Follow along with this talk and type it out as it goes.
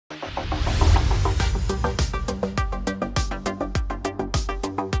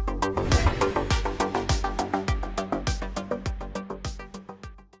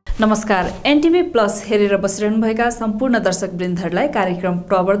नमस्कार। NTV plus हेरेर बसिरहनुभएका सम्पूर्ण दर्शकवृन्दहरूलाई कार्यक्रम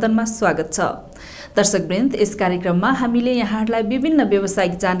प्रवर्धनमा स्वागत छ। दर्शकवृन्द, यस कार्यक्रममा हामीले यहाँहरूलाई विभिन्न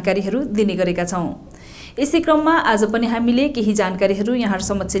व्यावसायिक जानकारीहरू दिने गरेका छौँ। यसै क्रममा आज पनि हामीले केही जानकारीहरू यहाँहरू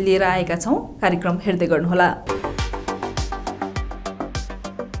समक्ष लिएर आएका छौँ। कार्यक्रम हेर्दै गर्नुहोला।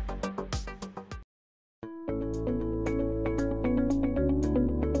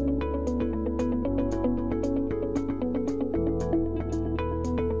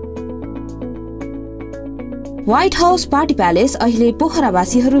 व्हाइट हाउस पार्टी प्यालेस अहिले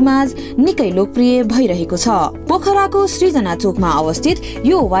पोखरावासीहरूमाझ निकै लोकप्रिय भइरहेको छ। पोखराको सृजनाचोकमा अवस्थित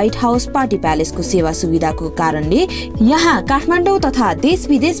यो व्हाइट हाउस पार्टी प्यालेसको सेवा सुविधाको कारणले यहाँ काठमाडौँ तथा देश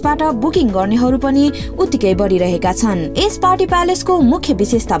विदेशबाट बुकिङ गर्नेहरू पनि उत्तिकै बढिरहेका छन्। यस पार्टी प्यालेसको मुख्य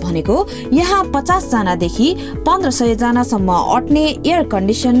विशेषता भनेको यहाँ 50 जनादेखि 1500 जनासम्म अट्ने एयर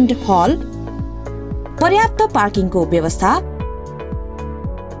कन्डिसन्ड हल, पर्याप्त पार्किङको व्यवस्था,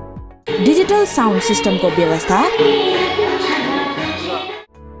 डिजिटल साउन्ड सिस्टमको व्यवस्था,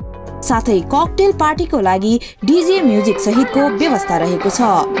 साथै ककटेल पार्टीको लागि डीजे म्युजिक सहितको व्यवस्था रहेको छ।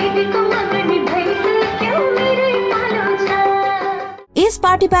 यस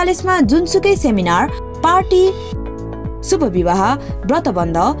पार्टी प्यालेसमा जुनसुकै सेमिनार, पार्टी, शुभ विवाह,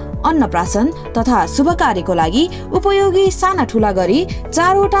 व्रतबन्ध, अन्नप्राशन तथा शुभ कार्यको लागि उपयोगी साना ठूला गरी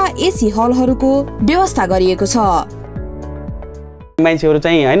 4वटा एसी हलहरूको व्यवस्था गरिएको छ। मान्छेहरू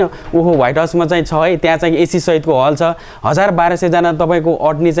चाहिँ हैन ओहो व्हाइट हाउसमा चाहिँ छ है, त्यहाँ चाहिँ एसी सहितको हल छ। 1000-1200 जना तपाईको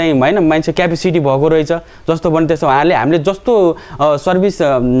अट्ने चाहिँ हैन मान्छे क्यापेसिटी भएको रहेछ। जस्तो भने त्यस्तो उहाँले हामीले जस्तो सर्भिस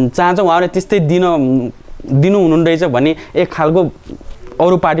चाहन्छौँ उहाँले त्यस्तै दिनु हुनुहुँदैछ भने एक खालको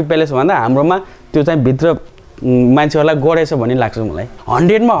अरू पार्टी प्यालेस भन्दा हाम्रोमा त्यो चाहिँ भित्र मान्छेहरूलाई गढेछ भन्ने लाग्छ मलाई।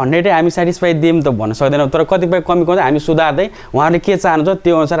 100मा 100 हामी सेटिस्फाइड दियौँ त भन्न सक्दैनौँ, तर कतिपय कमी हामी सुधार्दै उहाँहरूले के चाहनुहुन्छ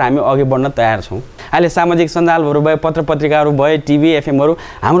त्यो अनुसार हामी अघि बढ्न तयार छौँ। अहिले सामाजिक सञ्जालहरू भयो, पत्र पत्रिकाहरू भयो, टिभी एफएमहरू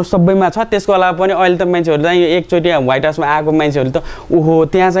हाम्रो सबैमा छ। त्यसको अलावा पनि अहिले त मान्छेहरू चाहिँ एकचोटि व्हाइट हाउसमा आएको मान्छेहरू त ओहो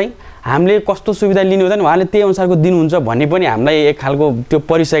त्यहाँ चाहिँ हामीले कस्तो सुविधा लिनु हुँदैन उहाँले त्यही अनुसारको दिनुहुन्छ भन्ने पनि हामीलाई एक खालको त्यो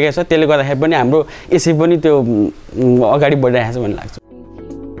परिसकेको छ। त्यसले गर्दाखेरि पनि हाम्रो यसै पनि त्यो अगाडि बढिरहेको छ भन्ने लाग्छ।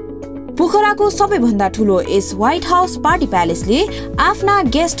 पोखराको सबैभन्दा ठूलो यस व्हाइट हाउस पार्टी प्यालेसले आफ्ना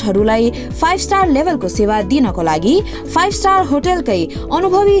गेस्टहरूलाई 5 स्टार लेभलको सेवा दिनको लागि 5 स्टार होटलकै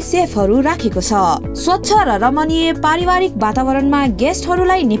अनुभवी सेफहरू राखेको छ। स्वच्छ र रमणीय पारिवारिक वातावरणमा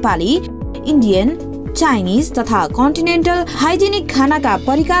गेस्टहरूलाई नेपाली, इन्डियन, चाइनिज तथा कन्टिनेन्टल हाइजेनिक खानाका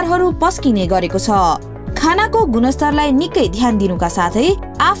परिकारहरू पस्किने गरेको छ। खानाको गुणस्तरलाई निकै ध्यान दिनुका साथै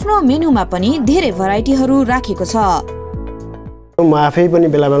आफ्नो मेनुमा पनि धेरै भेराइटीहरू राखेको छ। म आफै पनि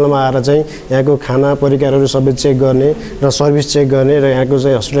बेला बेलामा आएर चाहिँ यहाँको खाना परिकारहरू सबै चेक गर्ने र सर्भिस चेक गर्ने र यहाँको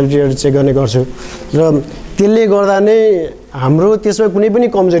चाहिँ हस्पिटालिटीहरू चेक गर्ने गर्छु र त्यसले गर्दा नै हाम्रो त्यसमा कुनै पनि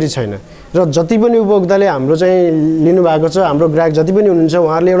कमजोरी छैन र जति पनि उपभोक्ताले हाम्रो चाहिँ लिनुभएको छ, हाम्रो ग्राहक जति पनि हुनुहुन्छ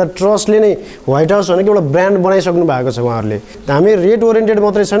उहाँहरूले एउटा ट्रस्टले नै व्हाइट हाउस भनेको एउटा ब्रान्ड बनाइसक्नु भएको छ उहाँहरूले। हामी रेट ओरिएन्टेड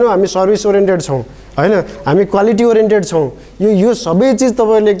मात्रै छैनौँ, हामी सर्भिस ओरिएन्टेड छौँ हैन, हामी क्वालिटी ओरिएन्टेड छौँ। यो सबै चिज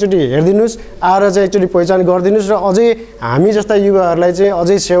तपाईँहरूले एकचोटि हेरिदिनुहोस्, आएर चाहिँ एकचोटि पहिचान गरिदिनुहोस् र अझै हामी जस्ता युवाहरूलाई चाहिँ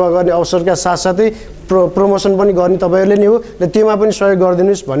अझै सेवा गर्ने अवसरका साथसाथै प्रमोसन पनि गर्ने तपाईँहरूले नै हो र त्योमा पनि सहयोग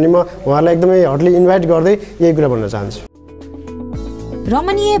गरिदिनुहोस् भन्ने म उहाँलाई एकदमै हटली इन्भाइट गर्दै यही कुरा भन्न चाहन्छु।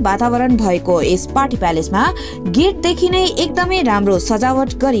 रमणीय वातावरण भएको यस पार्टी प्यालेसमा गेटदेखि नै एकदमै राम्रो सजावट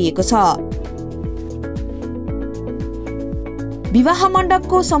गरिएको छ। विवाह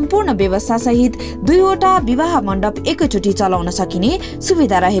मण्डपको सम्पूर्ण व्यवस्था सहित 2वटा विवाह मण्डप एकैचोटि चलाउन सकिने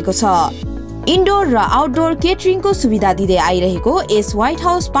सुविधा रहेको छ। इन्डोर र आउटडोर केटरिङको सुविधा दिँदै आइरहेको यस व्हाइट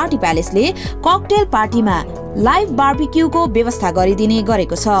हाउस पार्टी प्यालेसले ककटेल पार्टीमा लाइभ बार्बिक्यूको व्यवस्था गरिदिने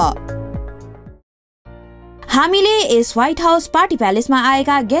गरेको छ। हामीले यस व्हाइट हाउस पार्टी प्यालेसमा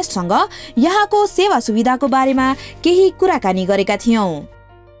आएका गेस्टसँग यहाँको सेवा सुविधाको बारेमा केही कुराकानी गरेका थियौं।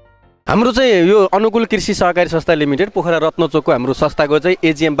 हाम्रो चाहिँ यो अनुकूल कृषि सहकारी संस्था लिमिटेड पोखरा रत्नचोकको हाम्रो संस्थाको चाहिँ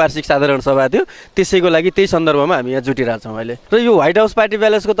एजीएम वार्षिक साधारण सभा थियो। त्यसैको लागि त्यही सन्दर्भमा हामी यहाँ जुटिरहेछौँ अहिले। र यो व्हाइट हाउस पार्टी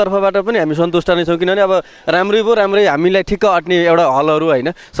प्यालेसको तर्फबाट पनि हामी सन्तुष्ट नै छौँ, किनभने अब राम्रै हामीलाई ठिक्क अट्ने एउटा हलहरू होइन,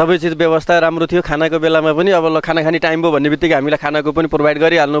 सबै चिज व्यवस्था राम्रो थियो। खानाको बेलामा पनि अब खाना खाने टाइम भयो भन्ने बित्तिकै हामीलाई खानाको पनि प्रोभाइड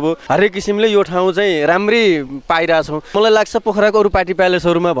गरिहाल्नु भयो। हरेक किसिमले यो ठाउँ चाहिँ राम्रै पाइरहेछौँ। मलाई लाग्छ पोखराको अरू पार्टी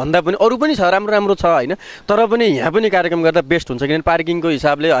प्यालेसहरूमा भन्दा पनि अरू पनि छ, राम्रो छ होइन, तर पनि यहाँ पनि कार्यक्रम गर्दा बेस्ट हुन्छ, किनभने पार्किङको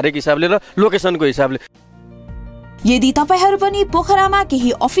हिसाबले, हरेक हिसाबले र लोकेसनको हिसाबले। यदि तपाईहरू पनि पोखरामा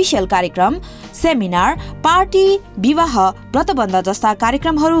केही अफिसियल कार्यक्रम, सेमिनार, पार्टी, विवाह, व्रतबन्ध जस्ता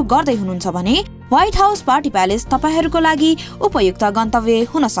कार्यक्रमहरू गर्दै हुनुहुन्छ भने व्हाइट हाउस पार्टी प्यालेस तपाईहरूको लागि उपयुक्त गन्तव्य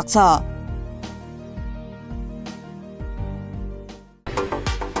हुन सक्छ।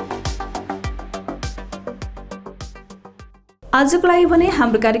 आजको लागि भने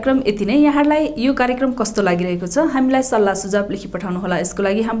हाम्रो कार्यक्रम यति नै। यहाँलाई यो कार्यक्रम कस्तो लागिरहेको छ हामीलाई सल्लाह सुझाव लेखी पठाउनुहोला। यसको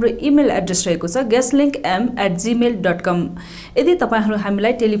लागि हाम्रो इमेल एड्रेस रहेको छ guestlinkm@gmail.com। यदि तपाईहरू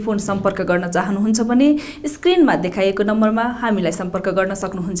हामीलाई टेलिफोन सम्पर्क गर्न चाहनुहुन्छ भने स्क्रिनमा देखाइएको नम्बरमा हामीलाई सम्पर्क गर्न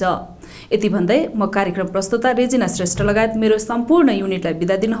सक्नुहुन्छ। यति भन्दै म कार्यक्रम प्रस्तुता रेजिना श्रेष्ठ लगायत मेरो सम्पूर्ण युनिटलाई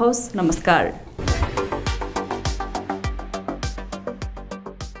बिदा दिनुहोस्। नमस्कार।